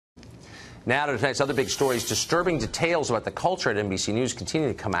Now to tonight's other big stories. Disturbing details about the culture at NBC News continue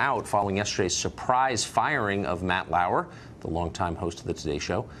to come out following yesterday's surprise firing of Matt Lauer, the longtime host of the Today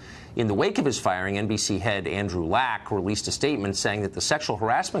Show. In the wake of his firing, NBC head Andrew Lack released a statement saying that the sexual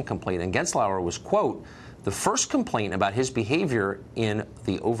harassment complaint against Lauer was, quote, the first complaint about his behavior in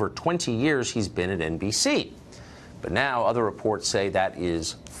the over 20 years he's been at NBC. But now other reports say that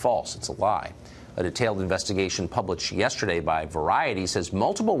is false. It's a lie. A detailed investigation published yesterday by Variety says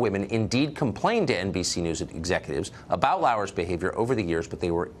multiple women indeed complained to NBC News executives about Lauer's behavior over the years, but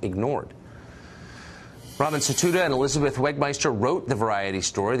they were ignored. Robin Satuda and Elizabeth Wegmeister wrote the Variety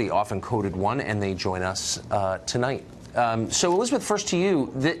story, the often quoted one, and they join us tonight. So, Elizabeth, first to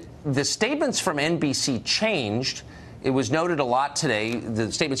you. The statements from NBC changed. It was noted a lot today.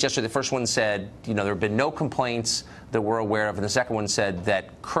 The statements yesterday, the first one said, there have been no complaints that we're aware of, and the second one said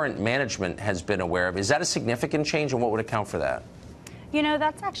that current management has been aware of. Is that a significant change, and what would account for that?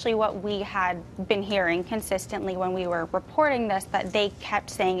 That's actually what we had been hearing consistently when we were reporting this, that they kept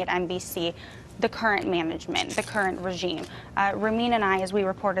saying at NBC, the current management, the current regime. Ramin and I, as we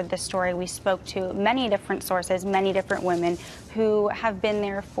reported this story, we spoke to many different sources, many different women who have been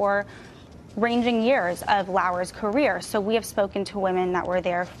there for ranging years of Lauer's career. So we have spoken to women that were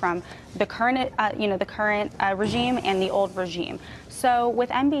there from the current, regime and the old regime. So with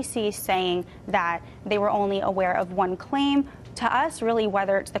NBC saying that they were only aware of one claim, to us, really,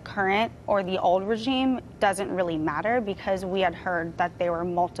 whether it's the current or the old regime doesn't really matter, because we had heard that there were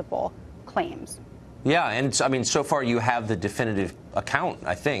multiple claims. Yeah, and I mean, so far you have the definitive account,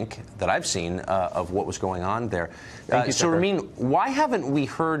 I think, that I've seen of what was going on there. So, Ramin, why haven't we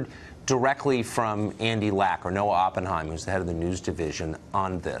heard directly from Andy Lack or Noah Oppenheim, who's the head of the news division,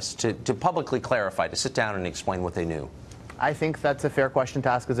 on this, to publicly clarify, to sit down and explain what they knew? I think that's a fair question to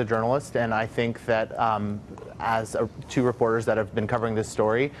ask as a journalist, and I think that two reporters that have been covering this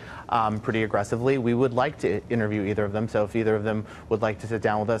story pretty aggressively, we would like to interview either of them. So if either of them would like to sit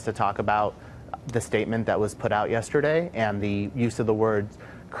down with us to talk about the statement that was put out yesterday and the use of the word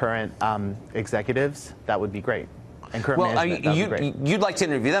current executives, that would be great. And current management, you'd like to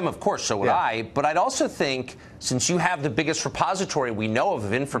interview them, of course, so would yeah. I. But I'd also think, since you have the biggest repository we know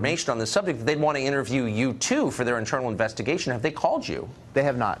of information on this subject, they'd want to interview you, too, for their internal investigation. Have they called you? They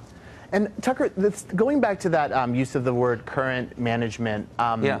have not. And, Tucker, going back to that use of the word current management,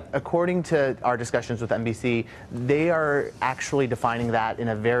 according to our discussions with NBC, they are actually defining that in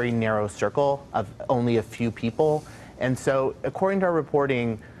a very narrow circle of only a few people. And so, according to our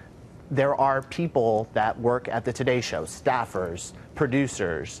reporting, there are people that work at the Today Show, staffers,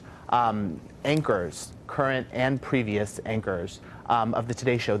 producers, anchors, current and previous anchors of the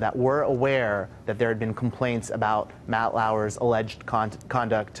Today Show that were aware that there had been complaints about Matt Lauer's alleged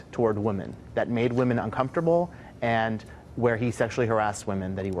conduct toward women that made women uncomfortable and where he sexually harassed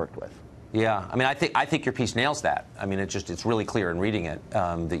women that he worked with. Yeah, I mean, I think your piece nails that. I mean, it's really clear in reading it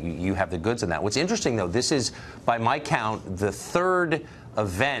that you have the goods in that. What's interesting, though, this is, by my count, the third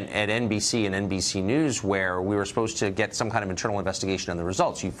event at NBC and NBC News where we were supposed to get some kind of internal investigation on the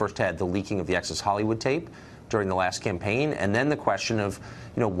results. You first had the leaking of the Access Hollywood tape during the last campaign, and then the question of,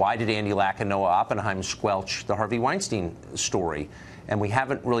 why did Andy Lack and Noah Oppenheim squelch the Harvey Weinstein story? And we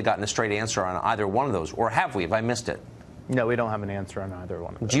haven't really gotten a straight answer on either one of those, or have we? Have I missed it? No, we don't have an answer on either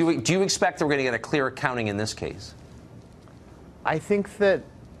one of those. Do you expect that we're going to get a clear accounting in this case? I think that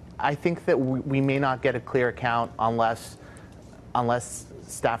we may not get a clear account unless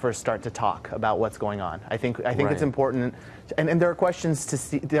staffers start to talk about what's going on. I think right. It's important, and there are questions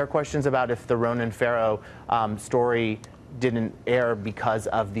there are questions about if the Ronan Farrow story didn't air because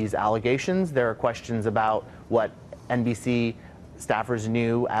of these allegations. There are questions about what NBC staffers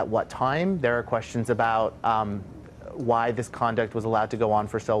knew at what time. There are questions about why this conduct was allowed to go on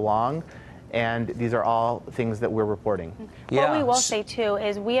for so long. And these are all things that we're reporting. Yeah. What we will say, too,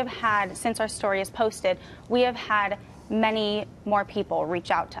 is we have had, since our story is posted, we have had many more people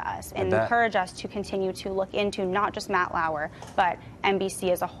reach out to us and encourage us to continue to look into not just Matt Lauer, but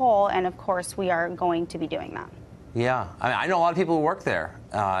NBC as a whole. And, of course, we are going to be doing that. Yeah. I know a lot of people who work there,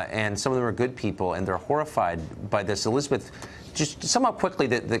 and some of them are good people, and they're horrified by this. Elizabeth, just sum up quickly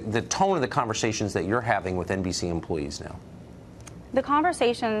the tone of the conversations that you're having with NBC employees now. The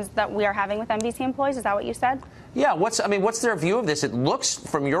conversations that we are having with NBC employees, is that what you said? Yeah. What's their view of this? It looks,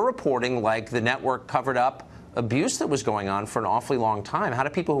 from your reporting, like the network covered up abuse that was going on for an awfully long time. How do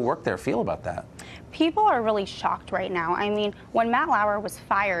people who work there feel about that? People are really shocked right now. I mean, when Matt Lauer was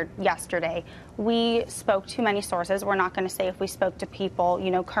fired yesterday, we spoke to many sources. We're not going to say if we spoke to people,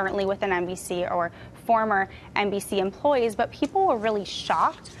 currently within NBC or former NBC employees, but people were really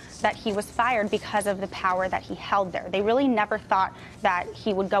shocked that he was fired because of the power that he held there. They really never thought that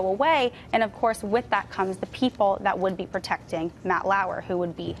he would go away. And of course, with that comes the people that would be protecting Matt Lauer, who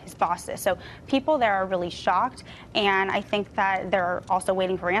would be his bosses. So people there are really shocked. And I think that they're also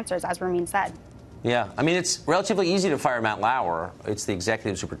waiting for answers, as Ramin said. Yeah, I mean, it's relatively easy to fire Matt Lauer. It's the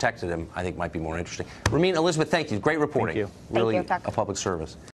executives who protected him, I think, might be more interesting. Ramin, Elizabeth, thank you. Great reporting. Thank you. Really Thank you, a public service.